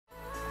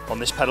On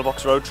this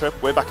PedalBox road trip,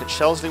 we're back at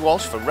Shelsley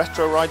Walsh for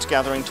RetroRides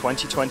Gathering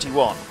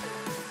 2021.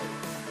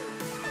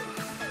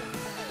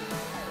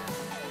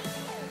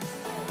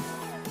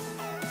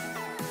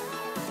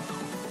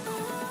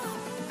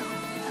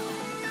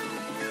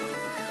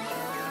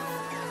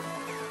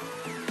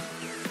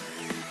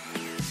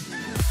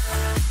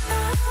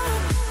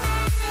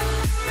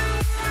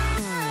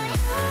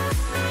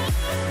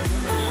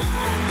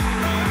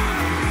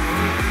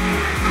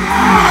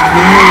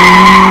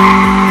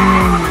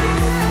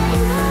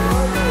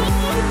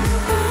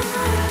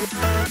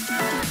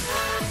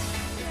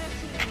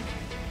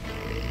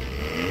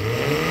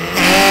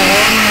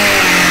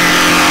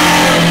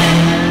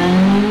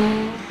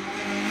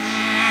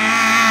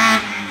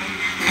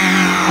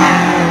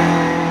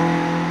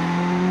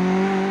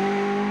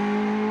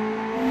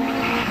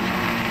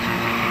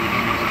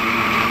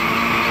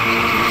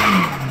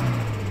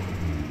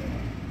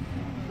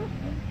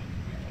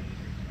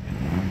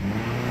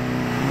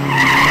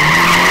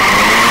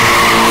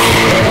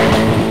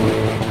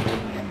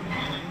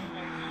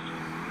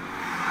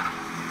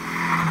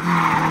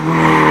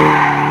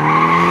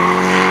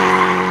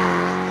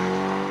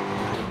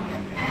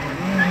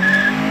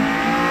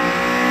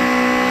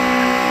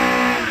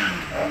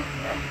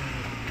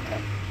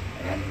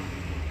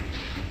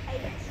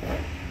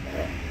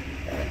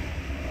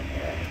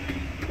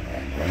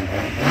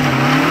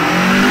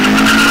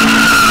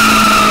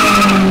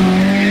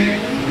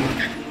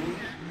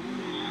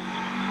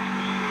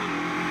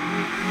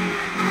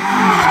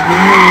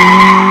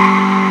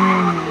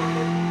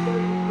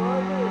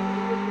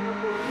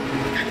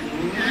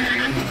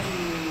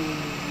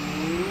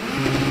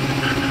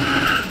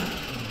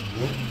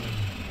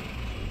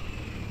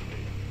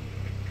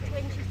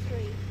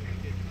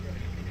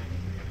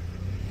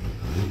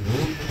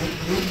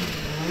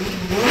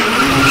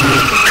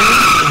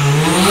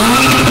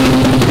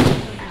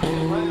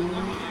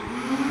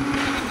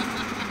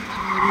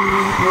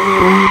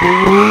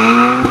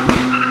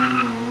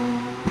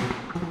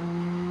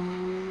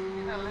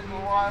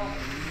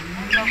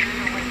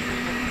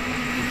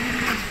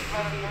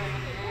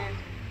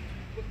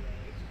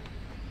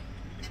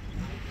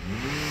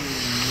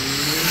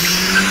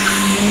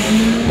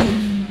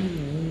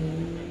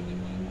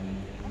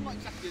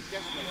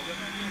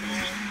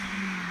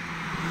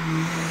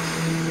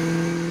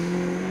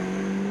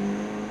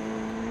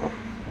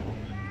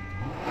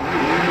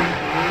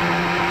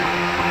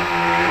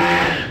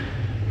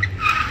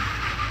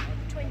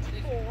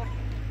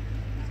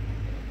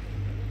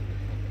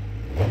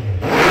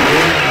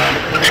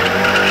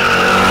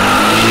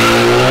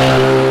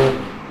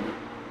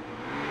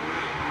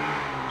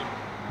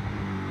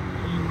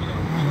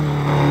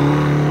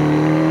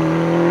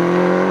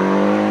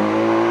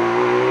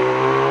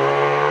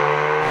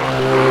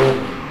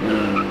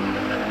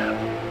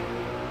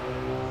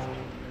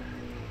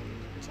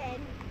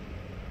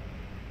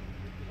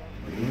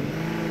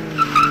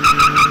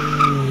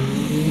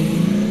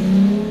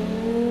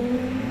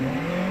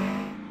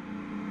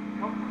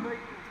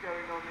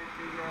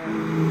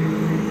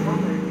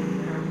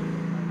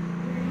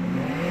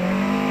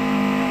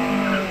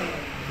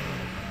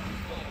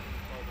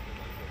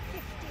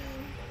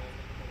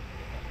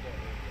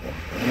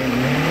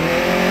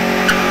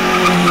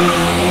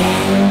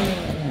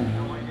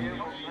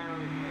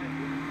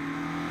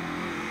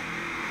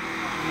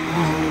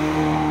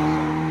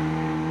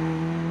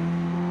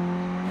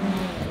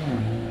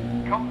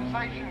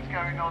 Conversations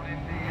going on in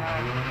the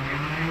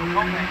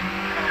comments.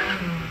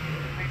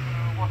 People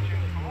who are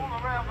watching from all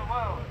around the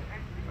world.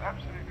 It's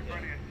absolutely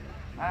brilliant.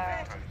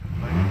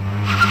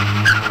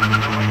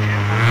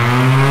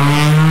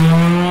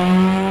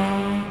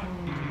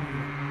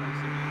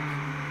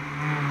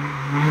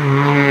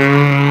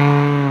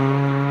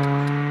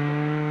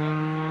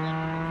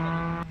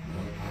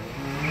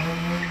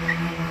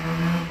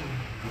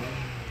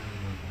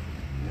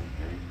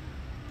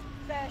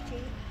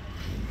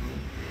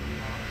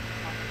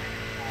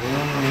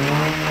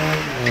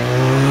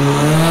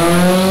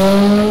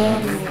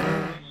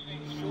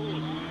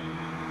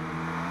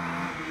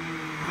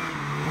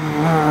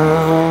 Wow.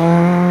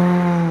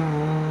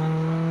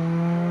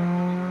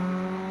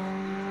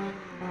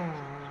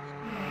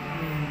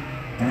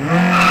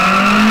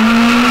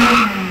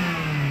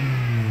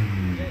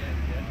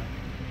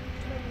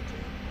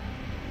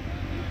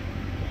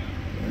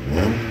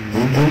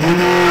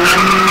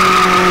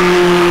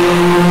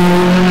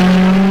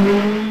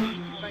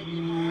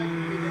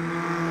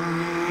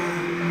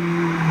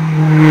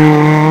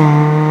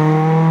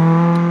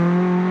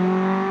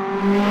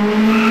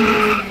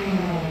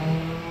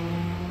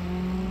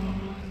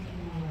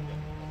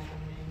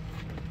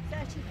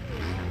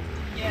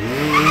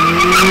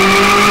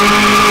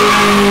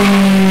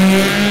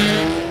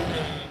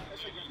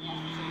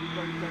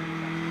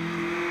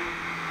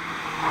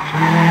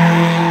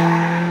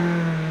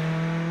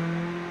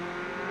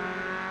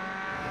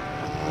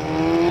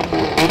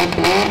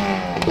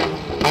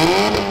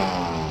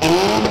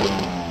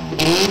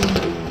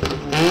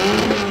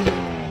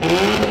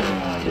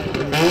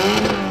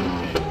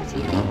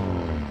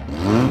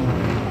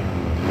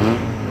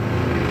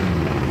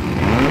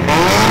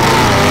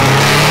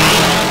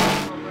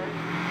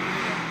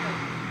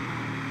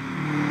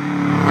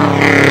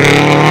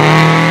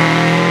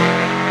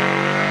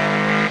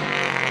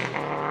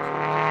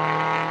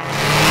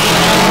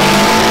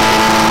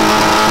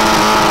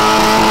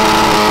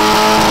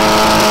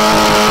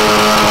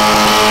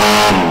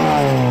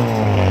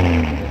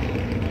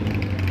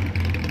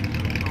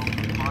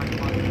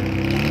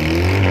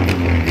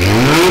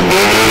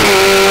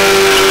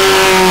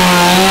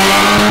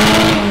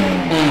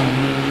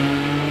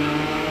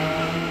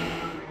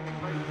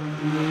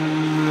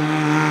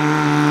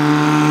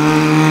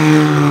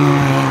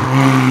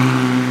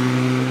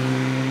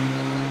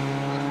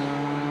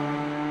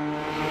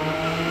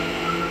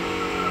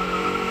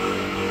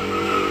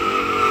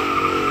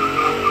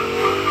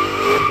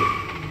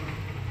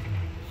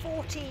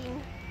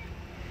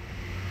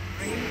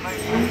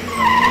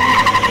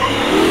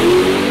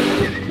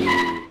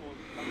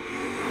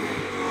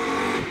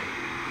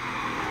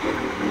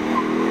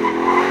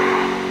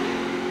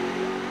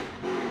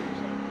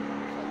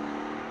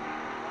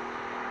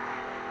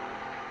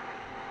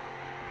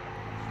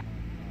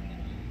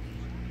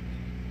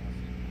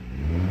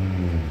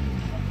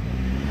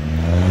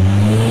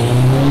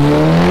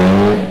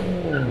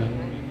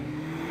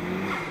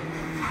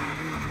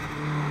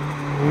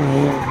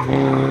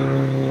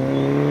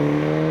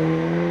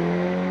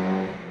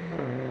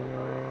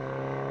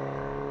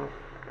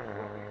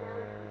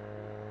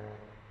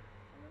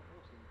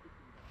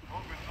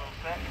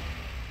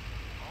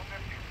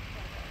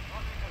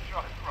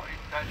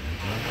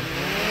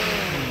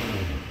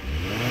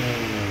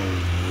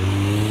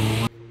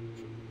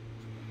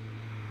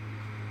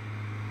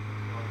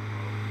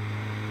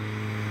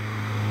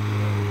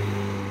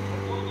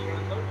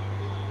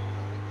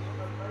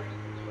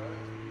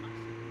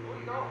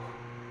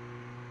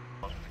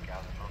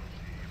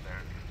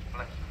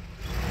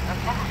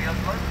 That's probably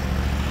unloaded.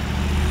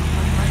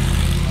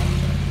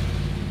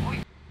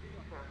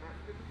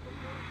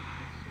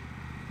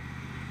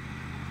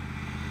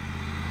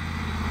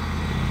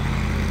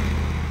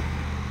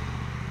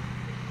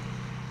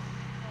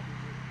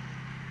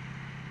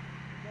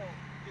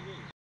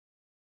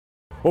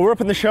 Well, we're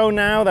up in the show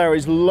now. There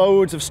is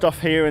loads of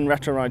stuff here in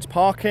RetroRides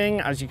parking.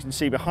 As you can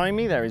see behind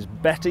me, there is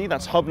Betty,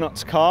 that's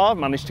Hubnut's car.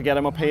 Managed to get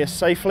him up here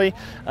safely.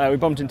 We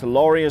bumped into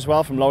Laurie as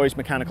well from Laurie's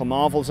Mechanical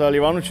Marvels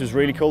earlier on, which was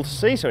really cool to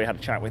see, so we had a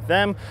chat with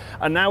them.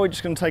 And now we're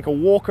just going to take a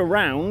walk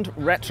around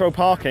retro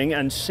parking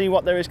and see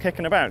what there is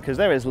kicking about, because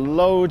there is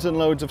loads and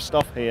loads of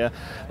stuff here.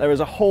 There is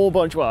a whole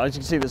bunch, well, as you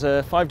can see, there's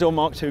a 5-door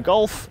Mark II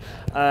Golf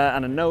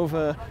and a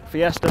Nova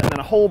Fiesta, and then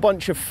a whole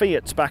bunch of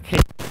Fiats back here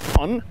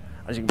on,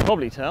 as you can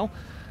probably tell.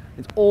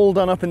 It's all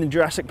done up in the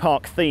Jurassic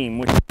Park theme,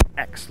 which is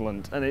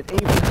excellent. And it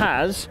even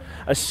has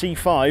a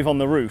C5 on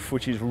the roof,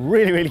 which is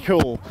really, really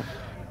cool.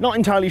 Not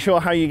entirely sure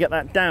how you get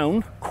that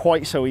down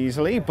quite so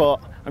easily,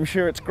 but I'm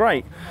sure it's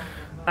great.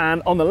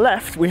 And on the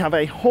left, we have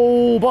a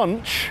whole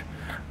bunch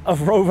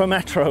of Rover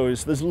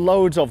Metros. There's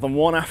loads of them,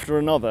 one after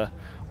another,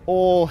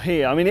 all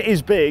here. I mean, it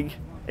is big.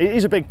 It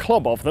is a big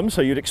club of them,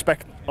 so you'd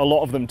expect a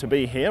lot of them to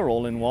be here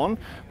all in one,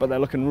 but they're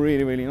looking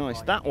really, really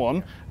nice. That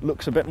one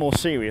looks a bit more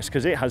serious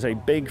because it has a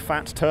big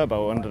fat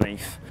turbo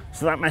underneath.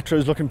 So that Metro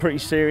is looking pretty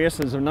serious.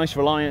 There's a nice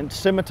Reliant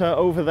Scimitar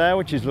over there,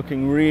 which is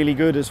looking really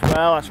good as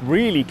well. That's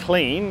really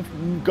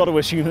clean. Got to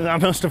assume that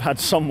that must have had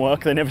some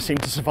work. They never seem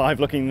to survive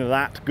looking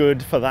that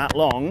good for that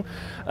long.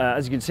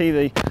 As you can see,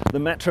 the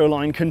Metro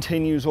line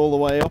continues all the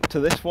way up to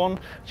this one,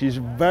 which is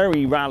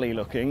very rally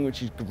looking,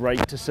 which is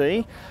great to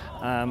see.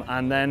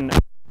 And then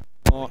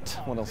what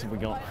else have we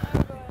got?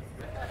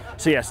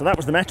 So yeah, so that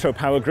was the Metro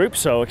power group,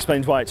 so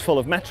explains why it's full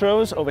of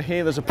Metros. Over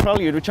here there's a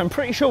Prelude, which I'm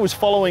pretty sure was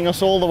following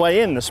us all the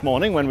way in this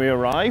morning when we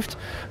arrived.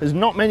 There's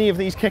not many of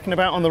these kicking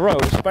about on the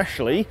road,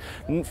 especially.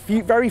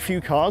 Very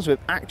few cars with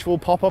actual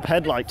pop-up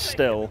headlights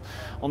still.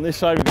 On this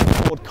side we've got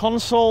the Ford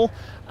console,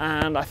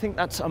 and I think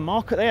that's a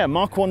Mark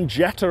I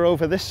Jetta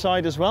over this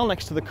side as well,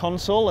 next to the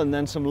console, and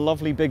then some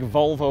lovely big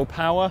Volvo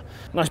power.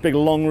 Nice big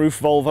long roof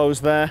Volvos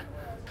there.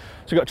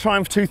 So we've got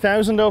Triumph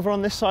 2000 over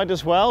on this side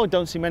as well.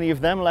 Don't see many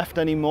of them left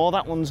anymore.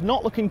 That one's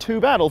not looking too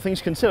bad, all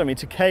things considered. I mean,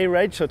 it's a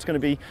K-reg, so it's going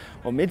to be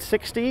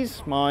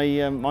mid-60s.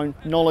 My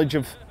knowledge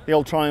of the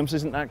old Triumphs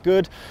isn't that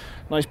good.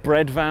 Nice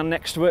bread van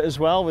next to it as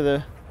well, with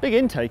a big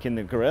intake in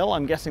the grille.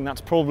 I'm guessing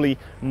that's probably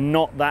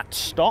not that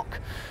stock.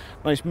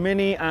 Nice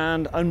Mini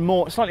and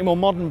slightly more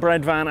modern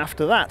bread van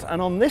after that.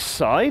 And on this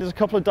side, there's a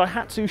couple of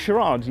Daihatsu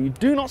Charades. You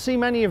do not see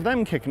many of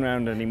them kicking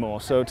around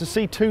anymore. So to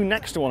see two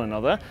next to one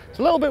another, it's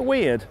a little bit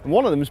weird. And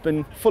one of them's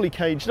been fully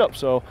caged up,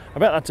 so I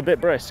bet that's a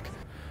bit brisk.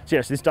 So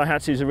yes, this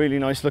Daihatsu is a really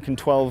nice looking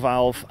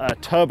 12-valve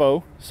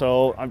turbo.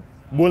 So I'm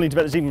willing to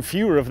bet there's even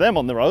fewer of them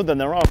on the road than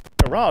there are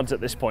Charades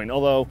at this point.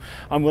 Although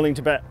I'm willing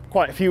to bet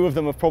quite a few of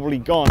them have probably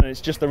gone, and it's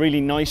just the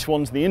really nice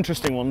ones, the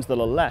interesting ones that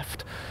are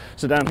left.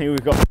 So down here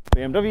we've got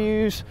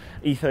BMWs,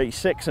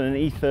 E36 and an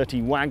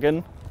E30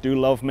 wagon. Do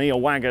love me a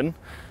wagon.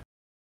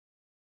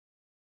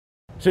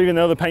 So even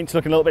though the paint's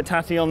looking a little bit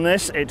tatty on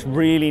this, it's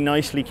really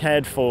nicely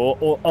cared for.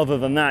 Or other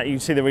than that, you can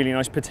see the really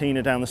nice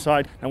patina down the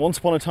side. Now, once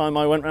upon a time,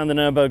 I went around the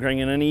Nürburgring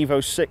in an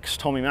Evo 6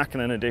 Tommy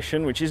Mackinnon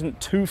edition, which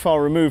isn't too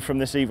far removed from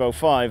this Evo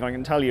 5. I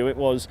can tell you it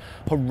was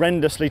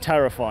horrendously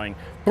terrifying.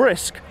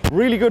 Brisk,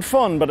 really good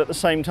fun, but at the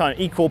same time,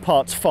 equal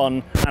parts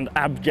fun and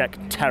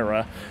abject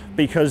terror,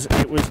 because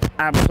it was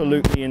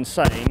absolutely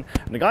insane.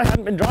 And the guy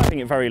hadn't been driving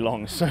it very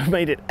long, so it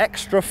made it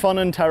extra fun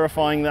and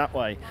terrifying that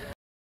way.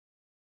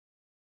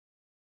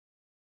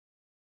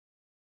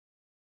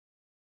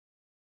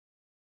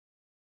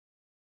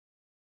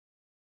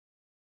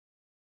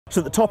 So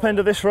at the top end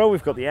of this row,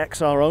 we've got the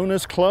XR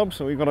Owners Club.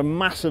 So we've got a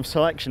massive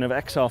selection of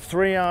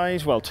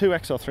XR3i's, well, two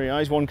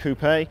XR3i's, one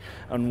coupe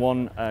and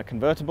one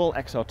convertible,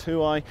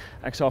 XR2i,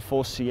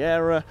 XR4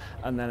 Sierra,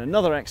 and then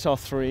another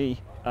XR3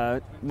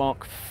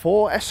 Mark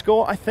IV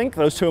Escort, I think.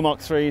 Those two are Mark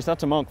III's,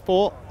 that's a Mark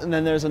IV. And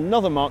then there's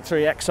another Mark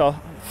III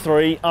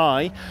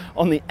XR3i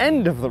on the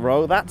end of the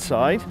row, that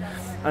side.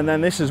 And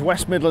then this is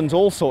West Midlands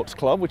All Sorts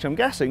Club, which I'm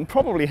guessing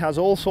probably has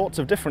all sorts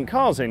of different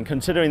cars in,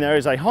 considering there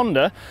is a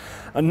Honda,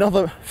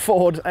 another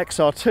Ford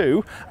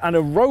XR2, and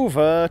a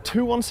Rover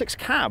 216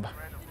 cab.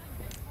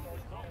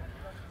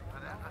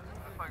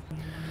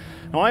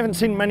 Now, I haven't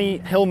seen many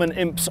Hillman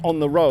Imps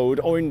on the road,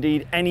 or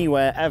indeed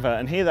anywhere ever,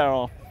 and here there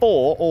are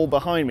 4 all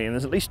behind me, and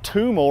there's at least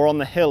 2 more on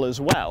the hill as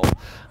well.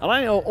 And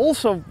I know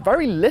also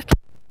very little,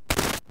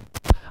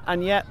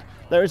 and yet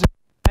there is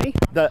a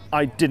that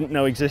I didn't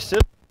know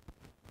existed.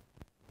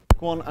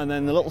 One, and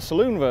then the little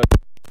saloon version.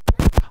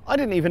 I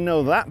didn't even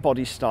know that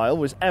body style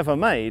was ever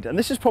made, and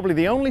this is probably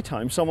the only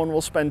time someone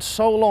will spend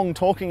so long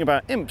talking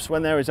about Imps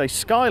when there is a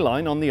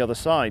Skyline on the other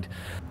side.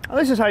 And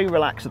this is how you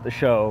relax at the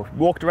show.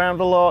 Walked around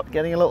a lot,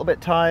 getting a little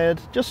bit tired,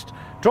 just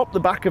drop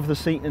the back of the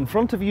seat in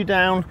front of you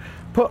down,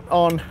 put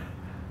on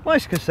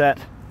nice cassette,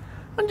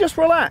 and just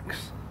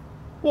relax.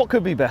 What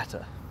could be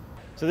better?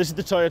 So this is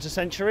the Toyota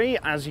Century.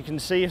 As you can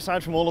see,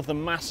 aside from all of the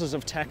masses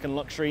of tech and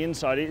luxury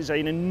inside, it is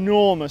an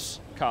enormous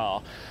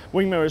car.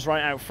 Wing mirrors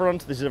right out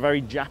front. This is a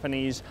very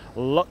Japanese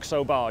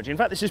Luxo barge. In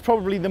fact, this is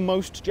probably the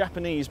most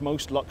Japanese,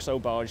 most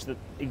Luxo barge that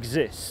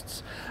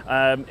exists.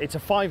 It's a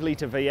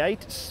 5-litre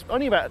V8. It's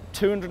only about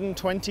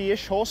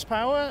 220-ish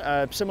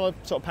horsepower, similar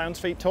sort of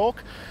pounds-feet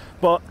torque,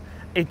 but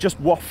it just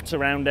wafts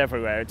around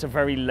everywhere. It's a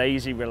very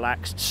lazy,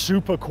 relaxed,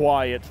 super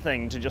quiet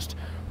thing to just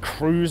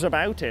cruise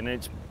about in.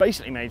 It's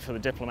basically made for the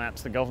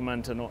diplomats, the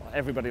government, and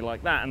everybody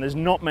like that, and there's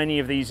not many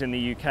of these in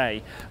the UK.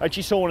 I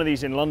actually saw one of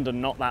these in London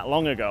not that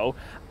long ago,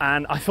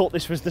 and I thought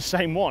this was the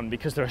same one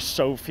because there are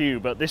so few,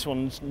 but this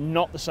one's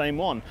not the same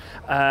one.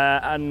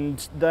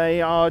 And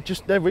they're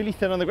really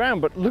thin on the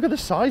ground, but look at the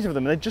size of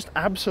them. They're just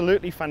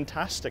absolutely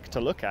fantastic to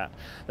look at.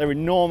 They're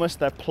enormous,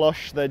 they're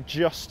plush, they're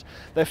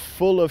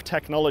full of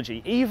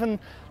technology. Even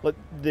like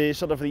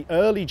the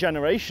early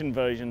generation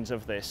versions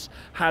of this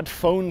had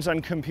phones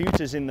and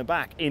computers in the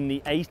back in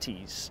the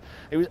 80s.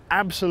 It was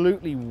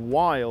absolutely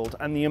wild,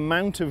 and the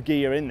amount of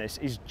gear in this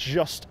is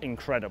just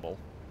incredible.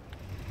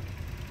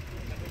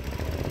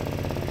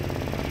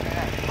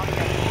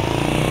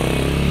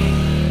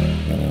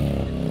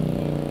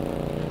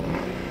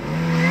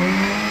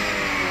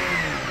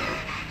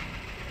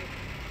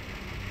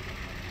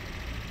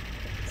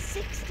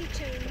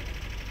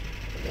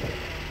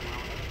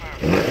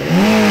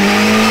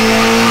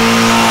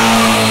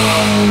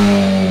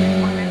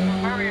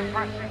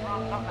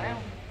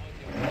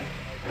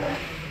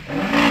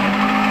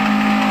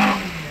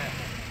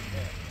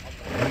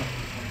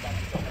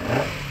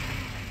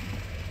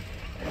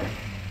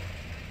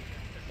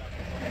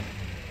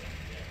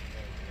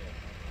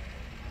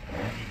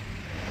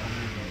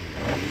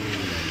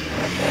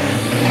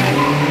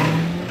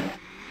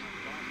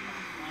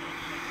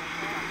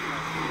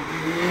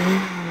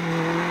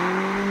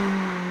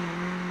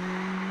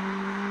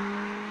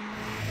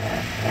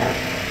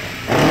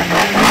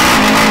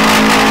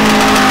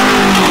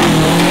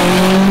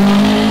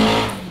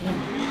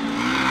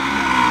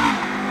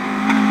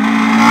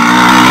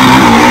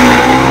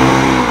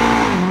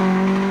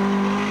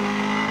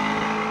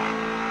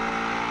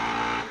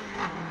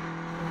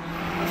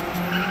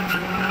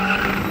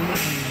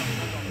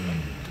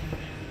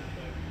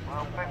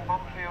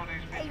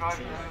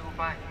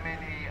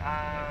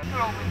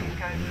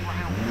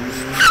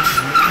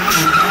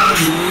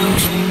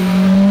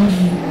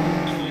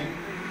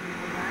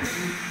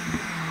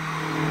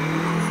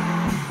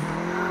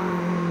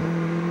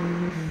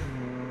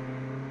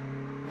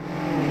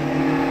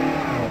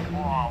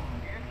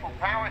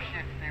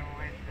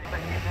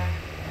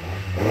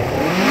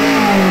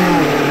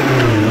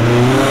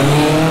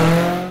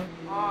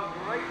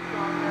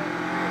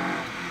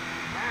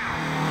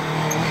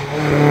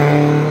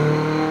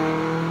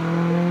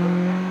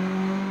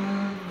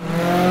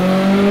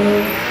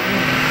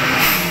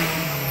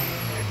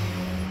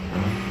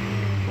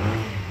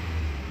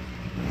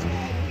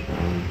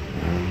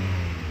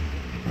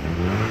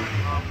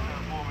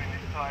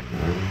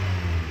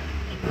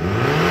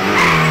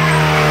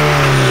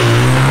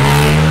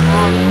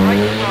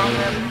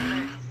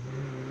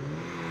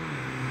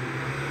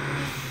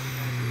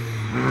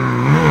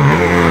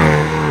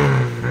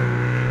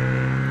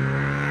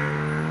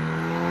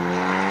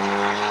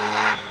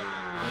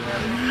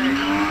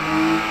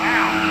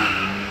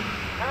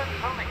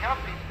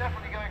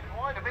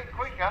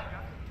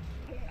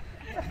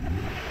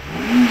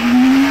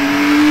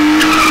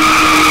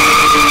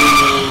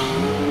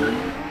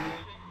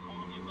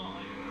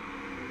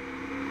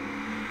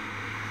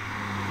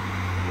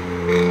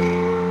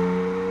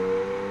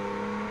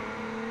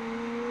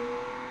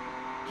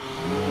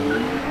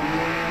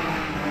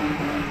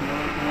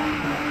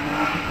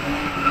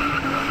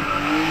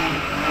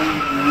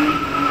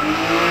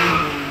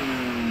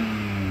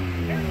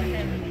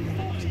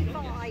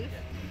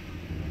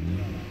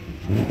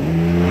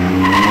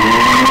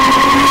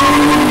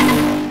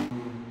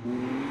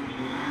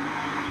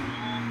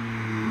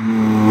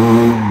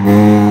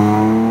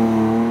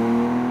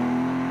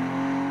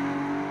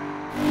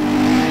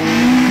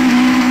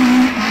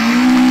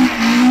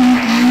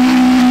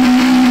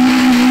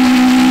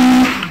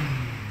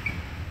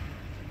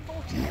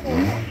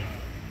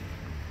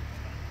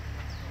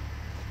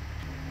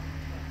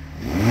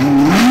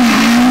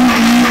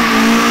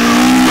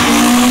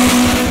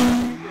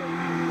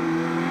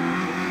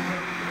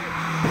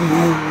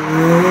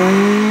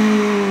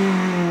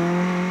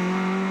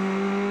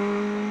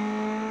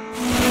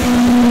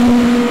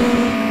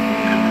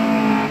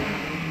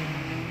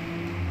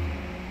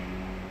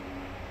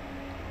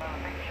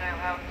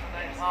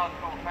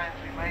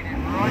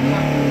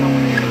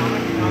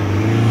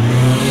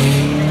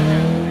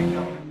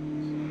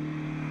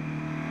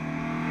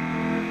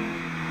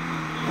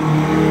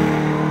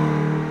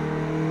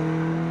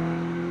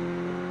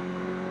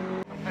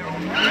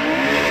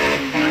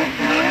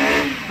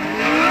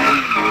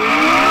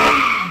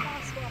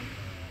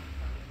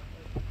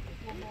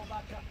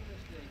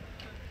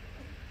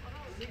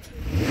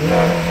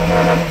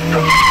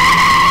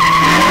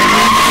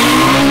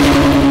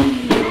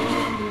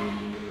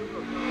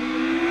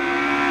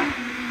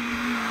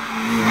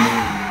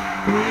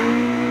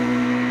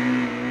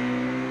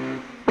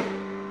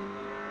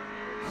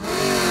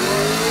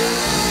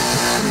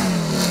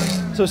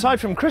 So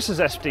aside from Chris's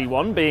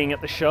SD1 being at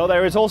the show,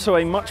 there is also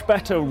a much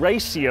better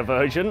racier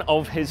version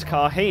of his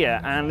car here,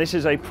 and this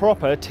is a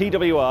proper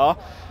TWR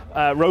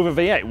Rover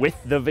V8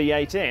 with the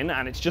V8 in,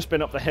 and it's just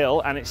been up the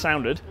hill and it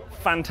sounded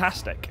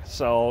fantastic.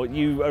 So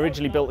you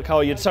originally built the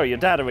car, sorry, your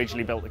dad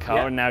originally built the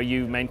car, and now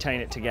you maintain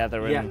it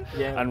together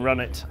and run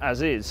it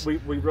as is. We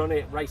run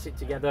it, race it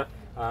together.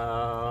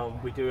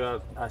 We do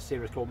a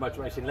series called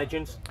Motor Racing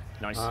Legends.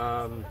 Nice.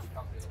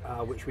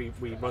 Which we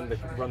run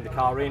the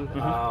car in.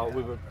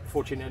 We were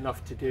fortunate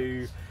enough to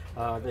do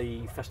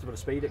the Festival of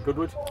Speed at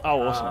Goodwood.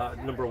 Oh, awesome.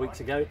 A number of weeks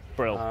ago.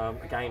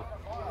 Brilliant. Again,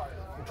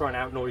 trying to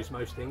outnoise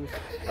most things.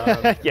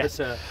 Yes.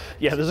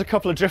 Yeah, there's a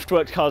couple of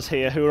Driftworks cars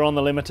here who are on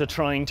the limiter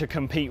trying to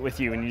compete with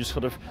you, and you just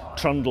sort of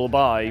trundle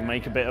by,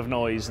 make a bit of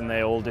noise, and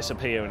they all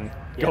disappear and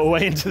go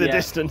away into the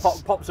distance.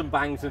 Pops and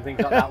bangs and things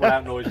like that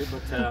without noise it,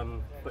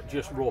 but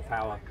just raw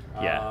power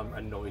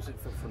and noise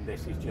from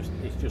this is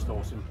just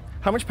awesome.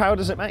 How much power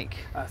does it make?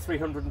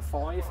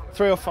 305.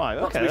 305.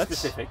 Not Okay, to be that's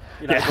specific.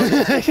 You know,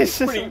 but it's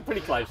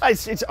pretty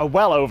close. It's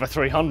well over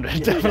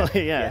 300,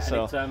 definitely. Yeah.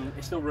 So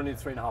it's still running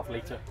 3.5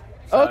 litre.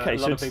 So okay, a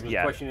lot of people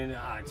are questioning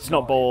it's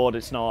not bored,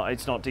 it's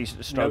not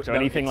decent strokes or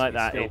anything like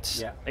that. Still,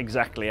 it's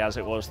exactly as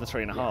it was, the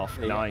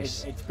 3.5.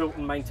 Nice. It's built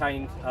and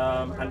maintained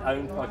and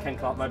owned by Ken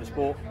Clark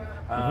Motorsport.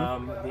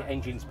 The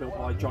engine's built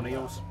by John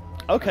Eales.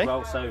 Okay. As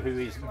well, so who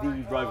is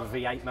the Rover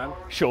V8 man?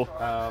 Sure.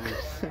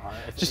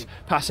 Just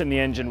passing the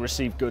engine,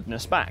 receive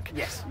goodness back.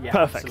 Yes. Yeah.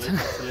 Perfect.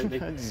 Absolutely.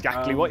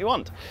 Exactly what you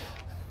want.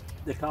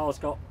 The car's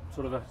got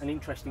sort of an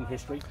interesting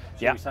history,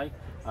 shall we say.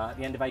 At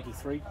the end of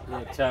 '83,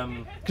 because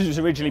it was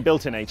originally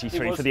built in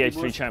 '83 for the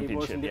 '83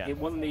 championship. It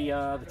won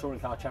the touring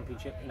car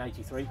championship in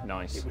 '83.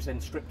 Nice. It was then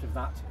stripped of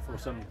that for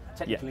some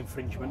technical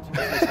infringement,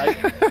 as they say.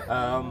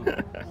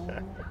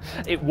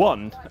 It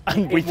won,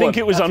 and we think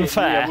it was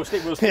unfair. We'll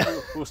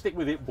stick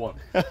with it. Won.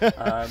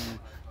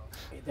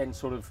 It then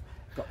sort of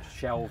got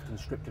shelved and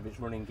stripped of its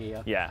running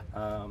gear. Yeah.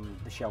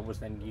 The shell was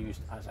then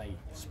used as a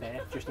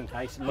spare, just in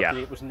case.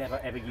 Luckily, it was never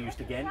ever used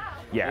again.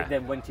 Yeah. It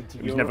then went into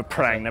Europe. It was never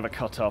prang, never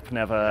cut up,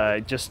 never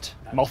just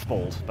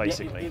mothballed,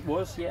 basically. Yeah, it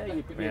was. Yeah,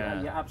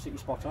 you're absolutely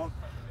spot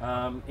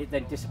on. It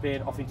then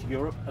disappeared off into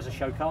Europe as a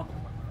show car.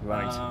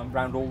 Right.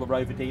 Around all the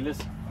Rover dealers.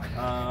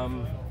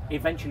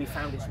 Eventually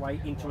found its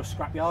way into a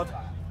scrapyard.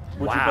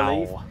 Would you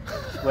believe?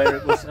 Where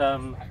it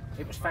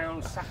was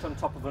found sat on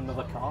top of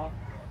another car.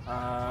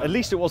 At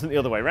least it wasn't the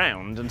other way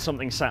round, and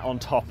something sat on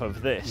top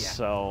of this.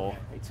 So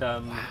it's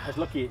as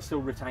lucky it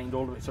still retained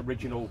all of its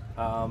original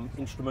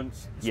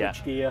instruments,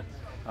 switchgear,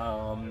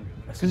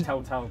 some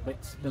telltale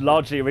bits.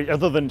 Largely,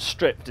 other than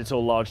stripped, it's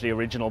all largely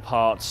original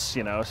parts.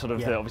 You know, sort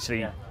of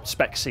obviously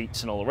spec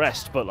seats and all the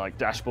rest, but like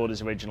dashboard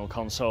is original,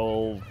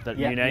 console,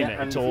 you name it.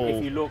 It's all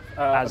if you look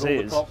as at all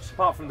is. the clocks,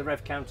 apart from the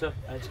rev counter,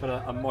 it's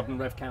got a modern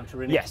rev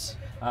counter in it. Yes,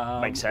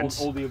 makes sense.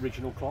 All the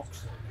original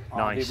clocks.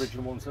 Nice. The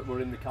original ones that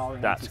were in the car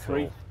in That's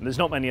 '83. cool. There's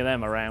not many of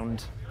them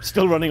around,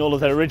 still running all of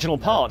their original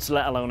parts,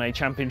 let alone a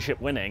championship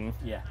winning.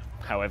 Yeah.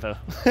 However,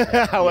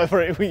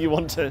 you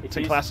want to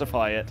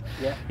classify it.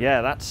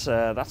 Yeah, that's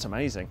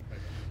amazing.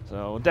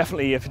 So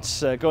definitely, if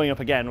it's going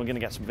up again, we're going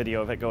to get some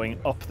video of it going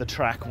up the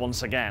track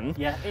once again.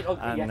 Yeah, it'll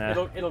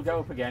go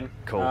up again.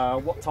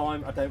 Cool. What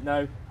time? I don't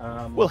know.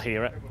 We'll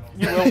hear it.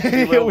 You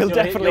will. We'll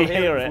definitely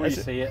hear it. Before you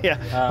see it.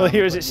 Yeah, we'll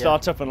hear as it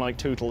starts up and like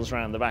tootles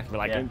around the back. We're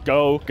like,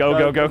 go,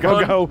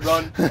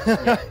 run.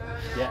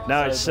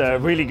 No, it's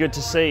really good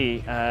to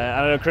see.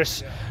 I know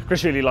Chris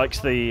really likes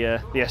the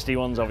SD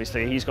ones.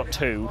 Obviously, he's got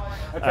two.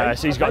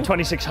 So he's got a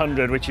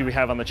 2600, which we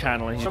have on the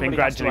channel, and he's been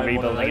gradually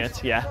rebuilding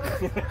it. Yeah.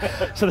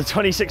 So the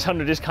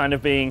 2600 is kind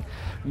of being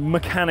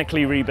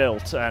mechanically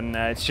rebuilt, and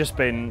it's just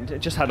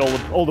had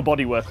all the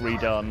bodywork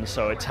redone.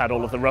 So it's had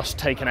all of the rust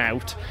taken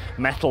out,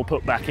 metal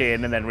put back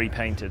in, and then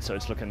repainted. So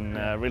it's looking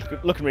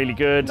really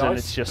good, and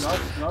it's just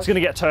it's going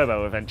to get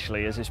turbo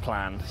eventually, is his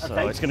plan.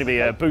 So it's going to be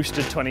a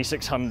boosted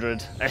 2600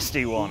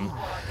 SD1.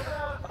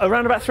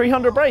 Around about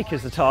 300 brake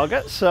is the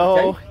target.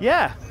 So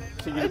yeah.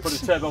 So you're going to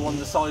put a turbo on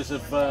the size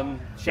of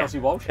Shelsley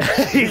Walsh?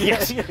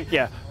 Yes.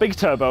 Yeah. Big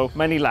turbo,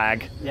 many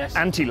lag,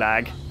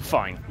 anti-lag,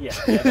 fine. Yeah.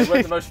 They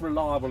weren't the most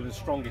reliable and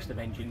strongest of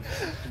engines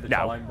at the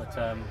time,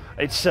 but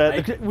it's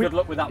good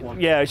luck with that one.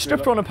 Yeah, it's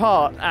stripped one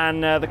apart,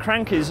 and the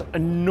crank is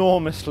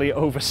enormously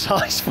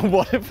oversized for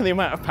the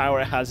amount of power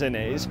it has in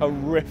it. It's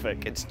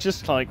horrific. It's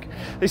just like,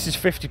 this is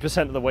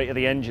 50% of the weight of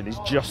the engine is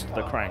just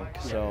the crank.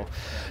 So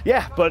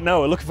yeah, but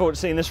no, we're looking forward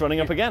to seeing this running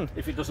up again.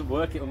 If it doesn't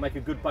work, it'll make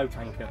a good boat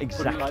anchor.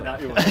 Exactly. Put it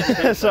like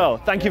that, so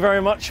thank you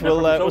very much.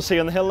 We'll see you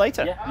on the hill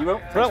later. Yeah, you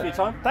will. Thanks for your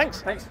time.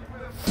 Thanks.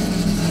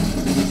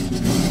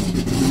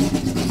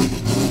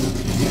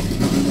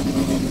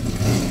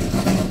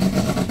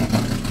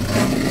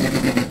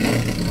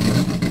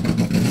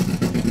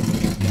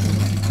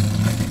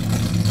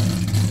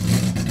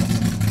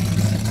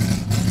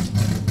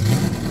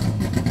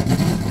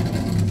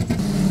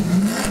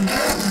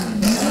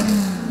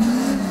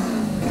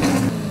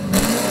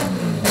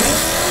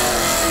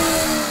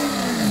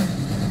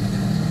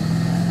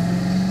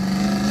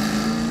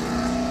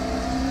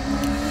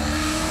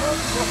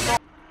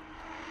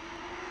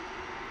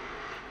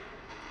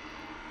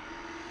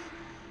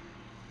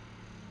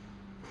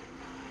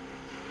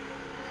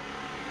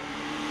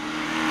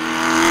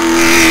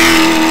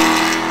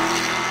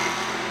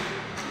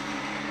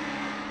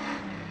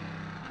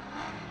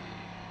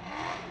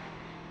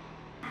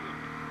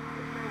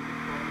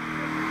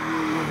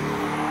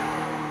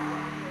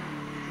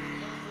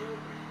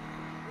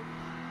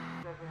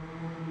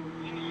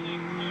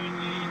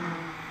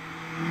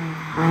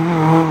 Another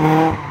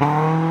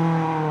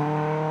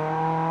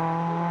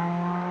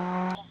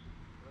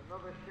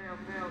shout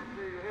out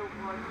to Hill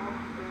Climb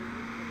Monsters.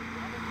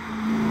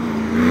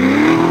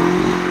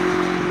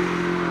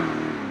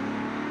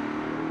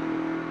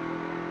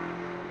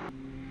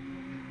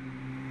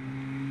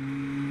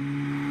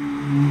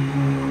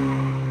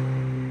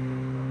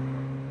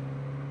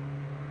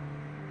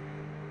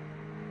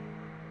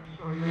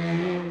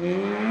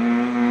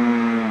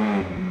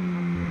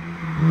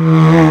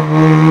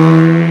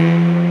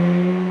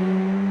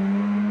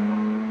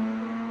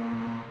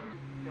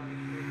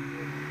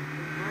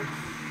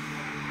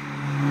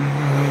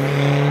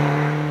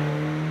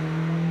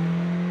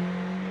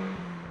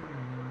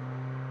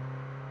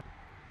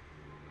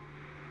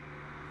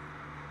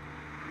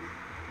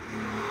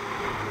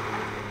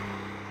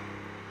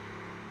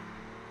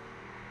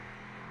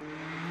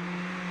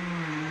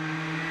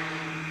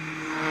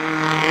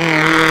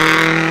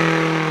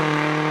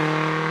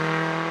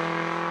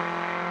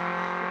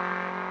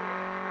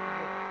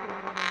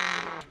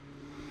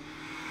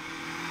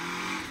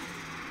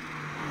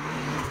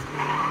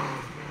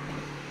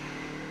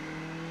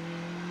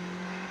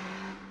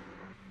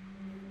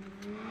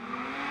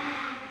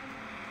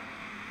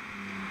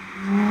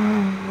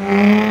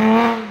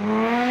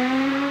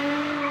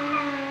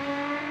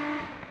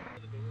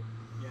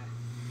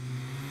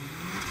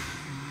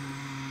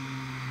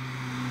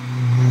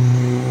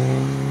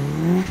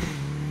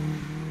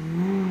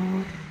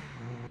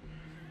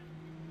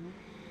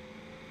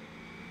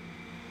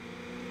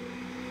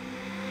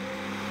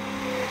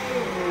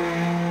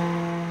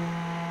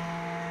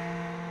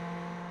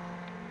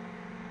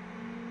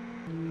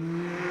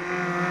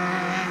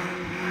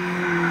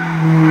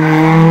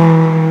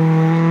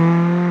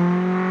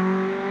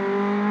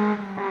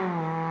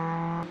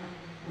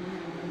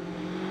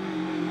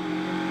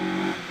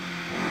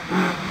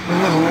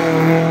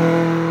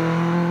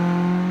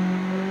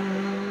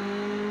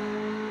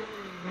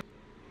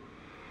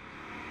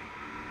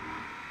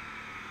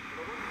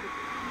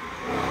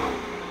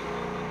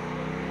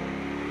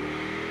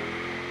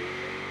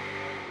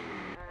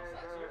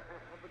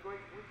 Have a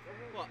great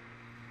weekend. What?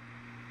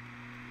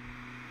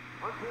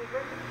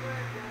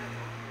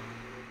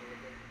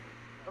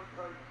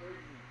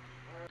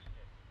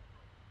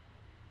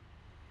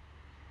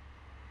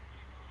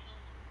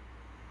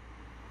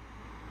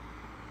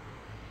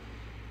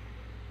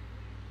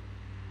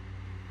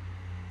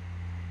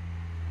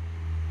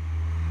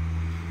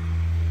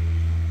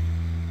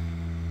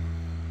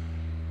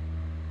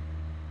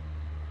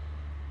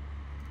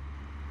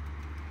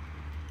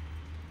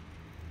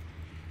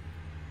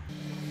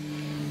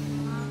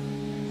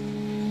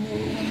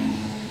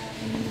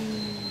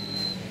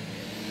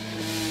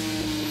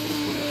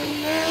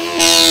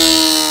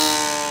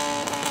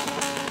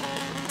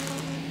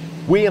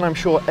 We, and I'm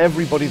sure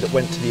everybody that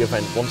went to the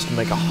event, wants to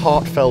make a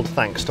heartfelt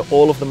thanks to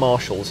all of the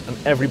marshals and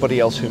everybody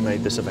else who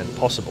made this event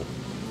possible.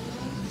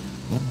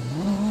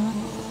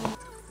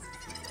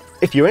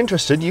 If you're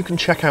interested, you can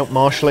check out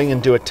marshalling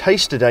and do a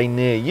taster day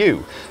near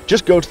you.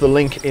 Just go to the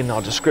link in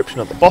our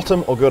description at the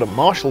bottom or go to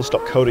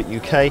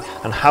marshals.co.uk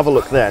and have a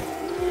look there.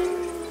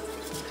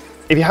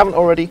 If you haven't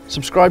already,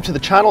 subscribe to the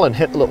channel and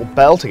hit the little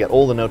bell to get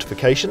all the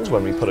notifications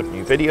when we put up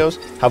new videos.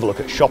 Have a look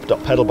at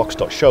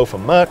shop.pedalbox.show for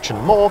merch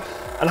and more,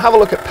 and have a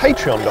look at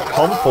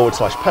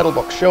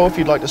patreon.com/pedalbox show if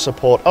you'd like to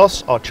support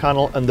us, our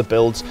channel and the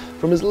builds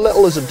from as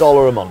little as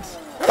 $1 a month.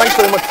 Thanks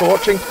very much for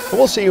watching, and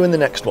we'll see you in the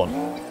next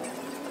one.